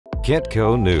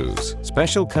Kitco News,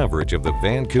 special coverage of the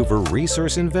Vancouver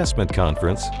Resource Investment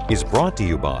Conference, is brought to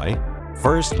you by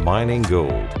First Mining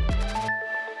Gold.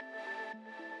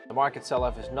 The market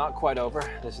sell-off is not quite over.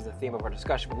 This is the theme of our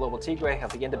discussion with Lobo Tiggre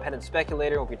of the Independent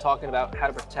Speculator. We'll be talking about how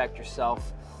to protect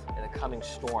yourself in the coming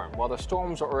storm. Well, the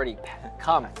storms are already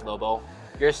come, Lobo.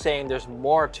 You're saying there's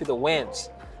more to the winds,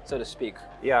 so to speak.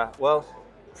 Yeah, well,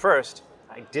 first,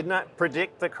 I did not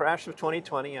predict the crash of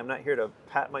 2020. I'm not here to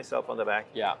pat myself on the back.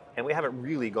 Yeah. And we haven't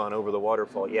really gone over the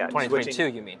waterfall yet. 2022,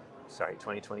 you mean? Sorry,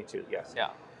 2022, yes.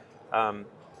 Yeah.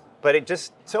 But it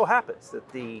just so happens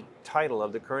that the title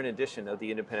of the current edition of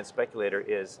the Independent Speculator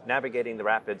is Navigating the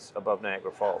Rapids Above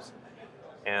Niagara Falls.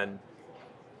 And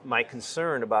my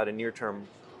concern about a near-term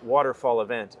waterfall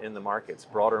event in the markets,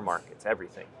 broader markets,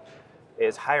 everything,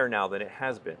 is higher now than it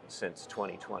has been since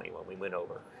 2020 when we went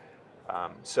over.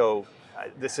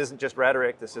 This isn't just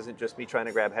rhetoric. This isn't just me trying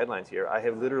to grab headlines here. I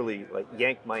have literally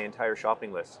yanked my entire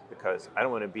shopping list because I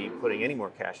don't want to be putting any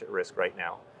more cash at risk right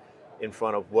now in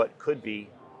front of what could be,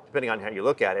 depending on how you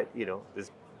look at it, this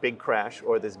big crash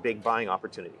or this big buying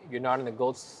opportunity. You're not in the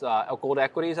gold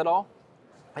equities at all?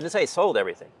 I didn't say I sold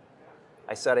everything.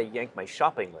 I said I yanked my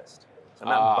shopping list. So I'm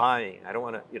not buying. I don't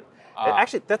want to,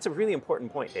 Actually, that's a really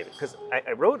important point, David, because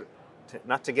I wrote,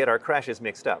 not to get our crashes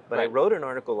mixed up, but right. I wrote an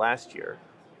article last year,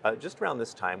 just around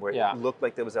this time, where it looked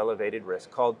like there was elevated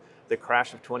risk, called The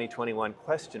Crash of 2021 ?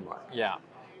 Yeah.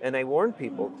 And I warned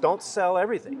people, don't sell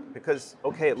everything, because,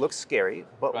 okay, it looks scary,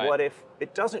 but what if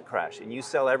it doesn't crash and you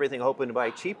sell everything hoping to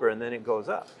buy cheaper and then it goes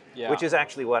up, which is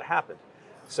actually what happened.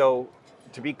 So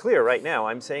to be clear right now,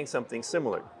 I'm saying something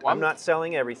similar. I'm not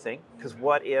selling everything, because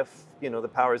what if, the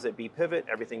powers that be pivot,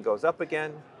 everything goes up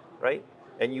again, right?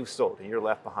 And you've sold and you're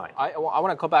left behind. I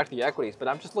want to go back to the equities, but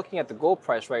I'm just looking at the gold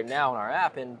price right now in our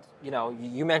app, and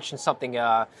you mentioned something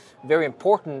very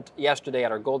important yesterday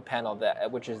at our gold panel,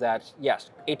 which is that yes,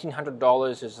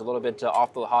 $1,800 is a little bit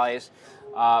off the highs,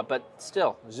 but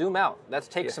still zoom out. Let's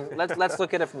take let's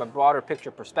look at it from a broader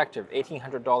picture perspective.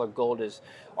 $1,800 gold is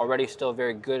already still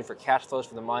very good for cash flows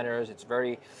for the miners. It's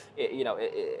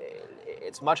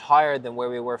it's much higher than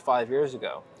where we were 5 years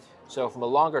ago. So from a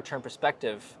longer term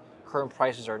perspective, current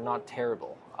prices are not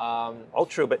terrible. All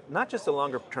true, but not just a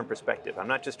longer term perspective. I'm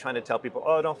not just trying to tell people,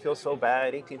 oh, don't feel so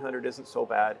bad, 1,800 isn't so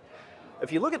bad.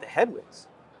 If you look at the headwinds,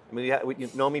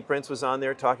 Nomi Prince was on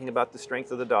there talking about the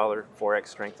strength of the dollar, Forex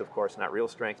strength, of course, not real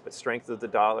strength, but strength of the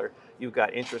dollar. You've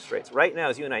got interest rates. Right now,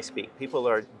 as you and I speak, people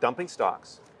are dumping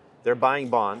stocks. They're buying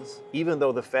bonds, even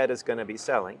though the Fed is going to be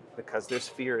selling, because there's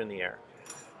fear in the air.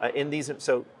 In these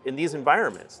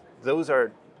environments, those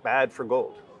are bad for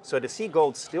gold. So to see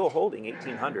gold still holding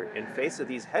 1,800 in face of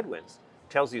these headwinds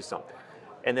tells you something.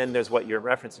 And then there's what you're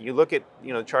referencing. You look at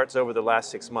the charts over the last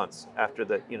 6 months after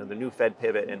the the new Fed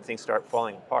pivot and things start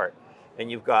falling apart, and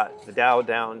you've got the Dow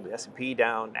down, the S&P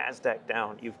down, Nasdaq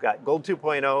down. You've got gold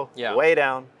 2.0 way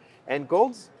down, and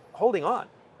gold's holding on.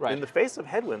 Right. In the face of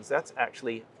headwinds, that's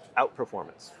actually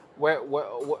outperformance. Where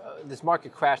this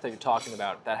market crash that you're talking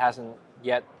about that hasn't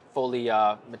yet fully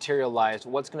materialized,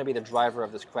 what's going to be the driver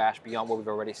of this crash beyond what we've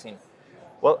already seen?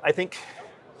 Well, I think,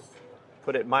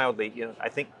 put it mildly, I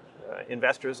think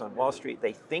investors on Wall Street,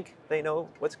 they think they know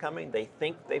what's coming. They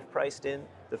think they've priced in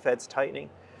the Fed's tightening,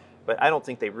 but I don't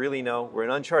think they really know. We're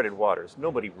in uncharted waters.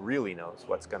 Nobody really knows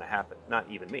what's going to happen, not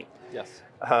even me. Yes.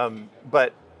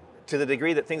 But to the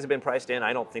degree that things have been priced in,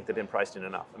 I don't think they've been priced in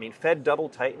enough. I mean, Fed double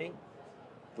tightening,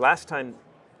 last time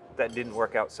that didn't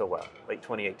work out so well, like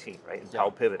 2018, right? And Powell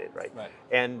pivoted, right?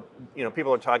 And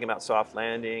people are talking about soft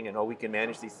landing and we can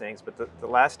manage these things, but the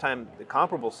last time the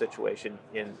comparable situation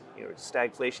in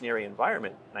stagflationary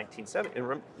environment, 1970,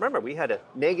 and remember we had a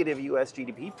negative U.S.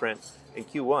 GDP print in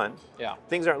Q1. Yeah.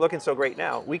 Things aren't looking so great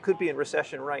now. We could be in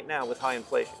recession right now with high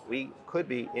inflation. We could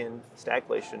be in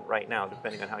stagflation right now,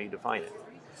 depending on how you define it.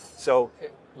 So,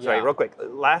 sorry, real quick.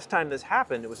 Last time this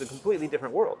happened, it was a completely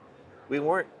different world. We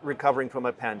weren't recovering from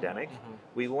a pandemic.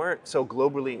 We weren't so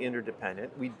globally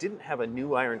interdependent. We didn't have a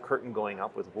new Iron Curtain going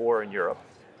up with war in Europe.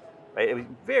 Right? It was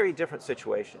a very different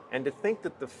situation. And to think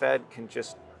that the Fed can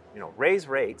just raise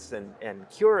rates and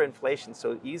cure inflation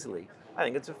so easily, I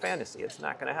think it's a fantasy. It's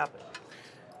not going to happen.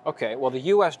 Okay, well, the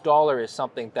U.S. dollar is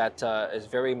something that is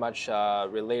very much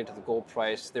related to the gold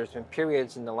price. There's been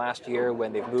periods in the last year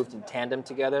when they've moved in tandem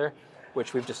together,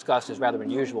 which we've discussed is rather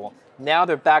unusual. Now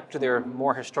they're back to their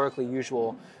more historically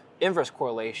usual inverse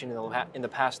correlation. In the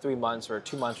past 3 months or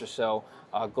 2 months or so,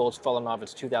 gold's fallen off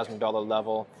its $2,000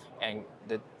 level, and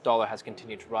the dollar has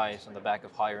continued to rise on the back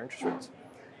of higher interest rates.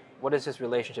 What does this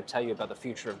relationship tell you about the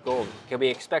future of gold? Can we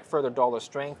expect further dollar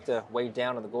strength to weigh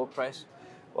down on the gold price?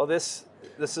 Well, this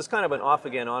this is kind of an off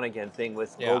again, on again thing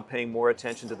with gold paying more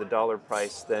attention to the dollar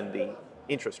price than the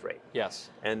interest rate. Yes.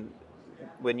 And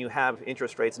when you have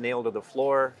interest rates nailed to the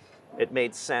floor, it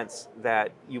made sense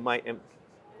that you might.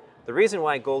 The reason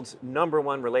why gold's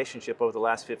 #1 relationship over the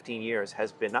last 15 years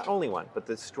has been, not only one, but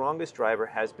the strongest driver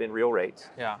has been real rates.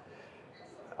 Yeah.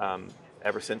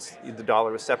 Ever since the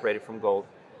dollar was separated from gold.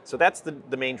 So that's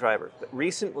the main driver. But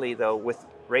recently, though, with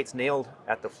rates nailed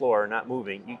at the floor, not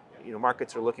moving, you know,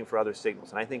 markets are looking for other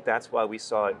signals. And I think that's why we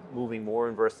saw it moving more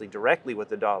inversely directly with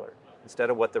the dollar.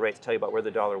 Instead of what the rates tell you about where the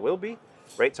dollar will be,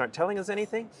 rates aren't telling us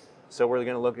anything, so we're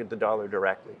going to look at the dollar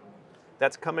directly.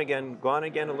 That's come again, gone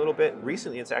again a little bit.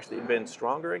 Recently, it's actually been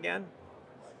stronger again.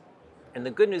 And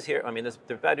the good news here, I mean,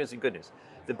 the bad news and good news.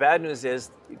 The bad news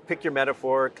is, pick your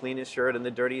metaphor, cleanest shirt in the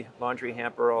dirty laundry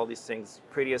hamper, all these things,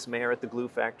 prettiest mayor at the glue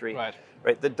factory.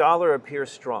 Right. The dollar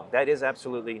appears strong. That is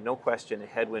absolutely, no question, a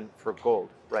headwind for gold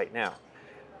right now.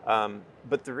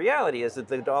 But the reality is that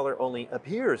the dollar only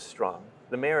appears strong.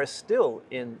 The mayor is still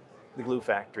in the glue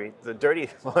factory. The dirty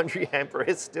laundry hamper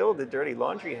is still the dirty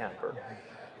laundry hamper.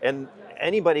 And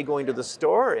anybody going to the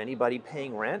store, anybody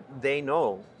paying rent, they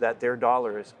know that their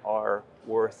dollars are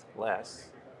worth less,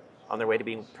 on their way to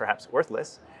being perhaps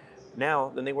worthless, now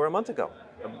than they were a month ago,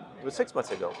 6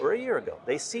 months ago, or a year ago.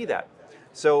 They see that.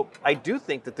 So I do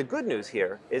think that the good news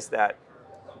here is that,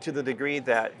 to the degree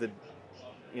that the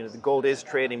gold is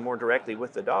trading more directly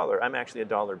with the dollar, I'm actually a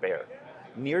dollar bear.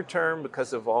 Near term,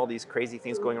 because of all these crazy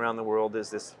things going around the world, is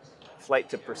this flight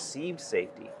to perceived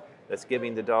safety that's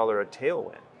giving the dollar a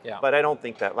tailwind. Yeah. But I don't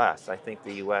think that lasts. I think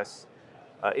the U.S.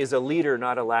 Is a leader,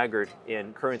 not a laggard,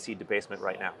 in currency debasement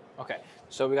right now. Okay,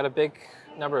 so we got a big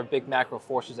number of big macro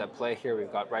forces at play here.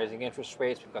 We've got rising interest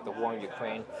rates, we've got the war in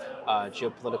Ukraine,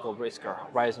 geopolitical risk are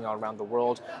rising all around the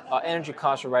world. Energy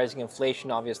costs are rising,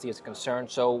 inflation obviously is a concern.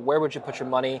 So where would you put your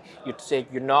money? You'd say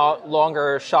you're no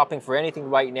longer shopping for anything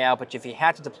right now, but if you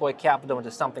had to deploy capital into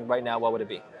something right now, what would it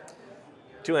be?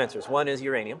 Two answers. One is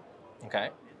uranium. Okay.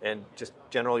 And just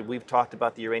generally, we've talked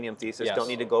about the uranium thesis. Yes. Don't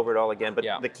need to go over it all again. But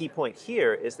Yeah. the key point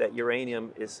here is that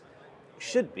uranium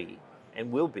should be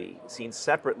and will be seen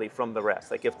separately from the rest.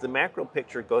 Like if the macro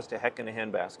picture goes to heck in a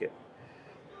handbasket,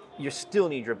 you still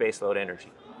need your baseload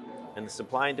energy. And the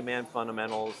supply and demand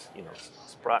fundamentals, you know,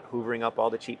 Sprott hoovering up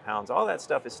all the cheap pounds, all that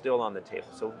stuff is still on the table.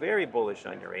 So very bullish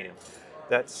on uranium.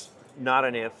 That's not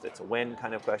an if, that's a when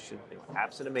kind of question. You know,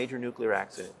 absent a major nuclear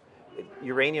accident,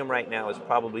 uranium right now is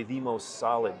probably the most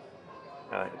solid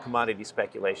commodity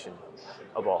speculation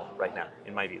of all right now,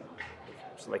 in my view,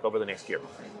 so like over the next year.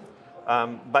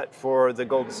 But for the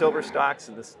gold and silver stocks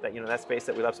and that space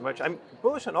that we love so much, I'm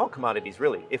bullish on all commodities,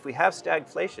 really. If we have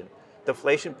stagflation, the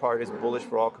inflation part is bullish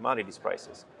for all commodities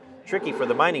prices. Tricky for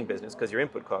the mining business because your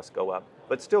input costs go up,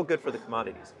 but still good for the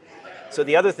commodities. So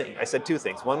the other thing, I said two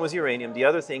things. One was uranium. The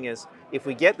other thing is, if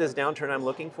we get this downturn I'm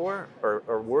looking for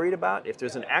or worried about, if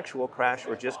there's an actual crash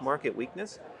or just market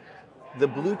weakness, the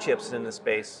blue chips in the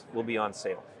space will be on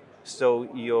sale.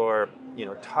 So your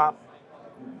top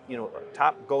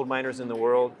gold miners in the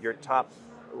world, your top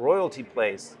royalty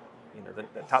plays, the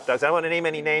top dogs. I don't want to name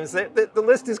any names. The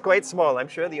list is quite small. I'm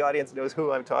sure the audience knows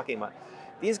who I'm talking about.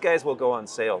 These guys will go on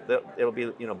sale. It'll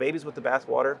be babies with the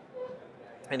bathwater.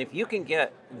 And if you can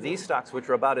get these stocks, which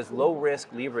are about as low risk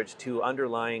leverage to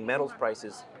underlying metals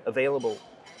prices available,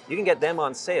 you can get them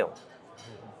on sale.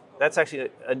 That's actually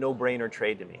a no-brainer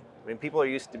trade to me. I mean, people are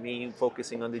used to me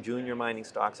focusing on the junior mining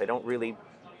stocks. I don't really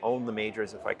own the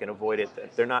majors if I can avoid it.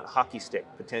 They're not hockey stick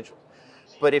potential.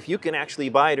 But if you can actually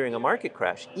buy during a market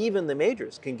crash, even the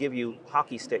majors can give you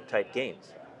hockey stick type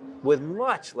gains with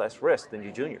much less risk than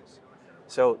your juniors.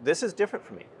 So this is different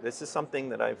for me. This is something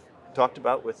that I've talked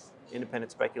about with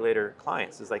independent speculator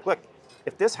clients. Is like, look,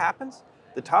 if this happens,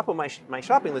 the top of my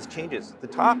shopping list changes. The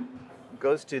top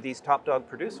goes to these top dog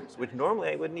producers, which normally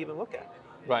I wouldn't even look at.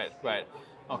 Right.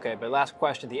 Okay, but last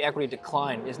question, the equity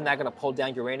decline, isn't that going to pull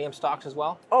down uranium stocks as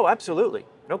well? Oh, absolutely.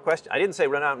 No question. I didn't say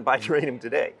run out and buy uranium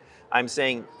today. I'm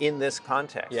saying in this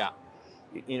context. Yeah.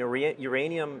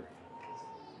 Uranium,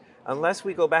 unless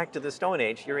we go back to the Stone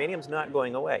Age, uranium's not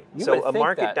going away. So a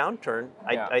market downturn,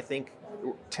 I think,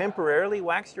 temporarily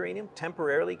whacks uranium,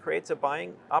 temporarily creates a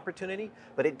buying opportunity,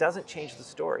 but it doesn't change the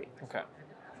story. Okay.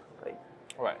 Right.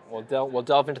 All right. We'll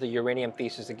delve into the uranium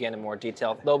thesis again in more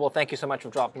detail. Lobo, thank you so much for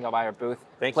dropping by our booth.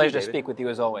 Thank you, Pleasure to David. speak with you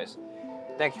as always.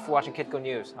 Thank you for watching Kitco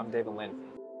News. I'm David Lin.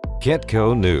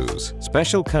 Kitco News,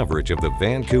 special coverage of the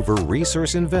Vancouver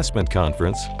Resource Investment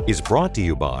Conference, is brought to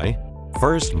you by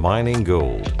First Mining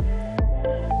Gold.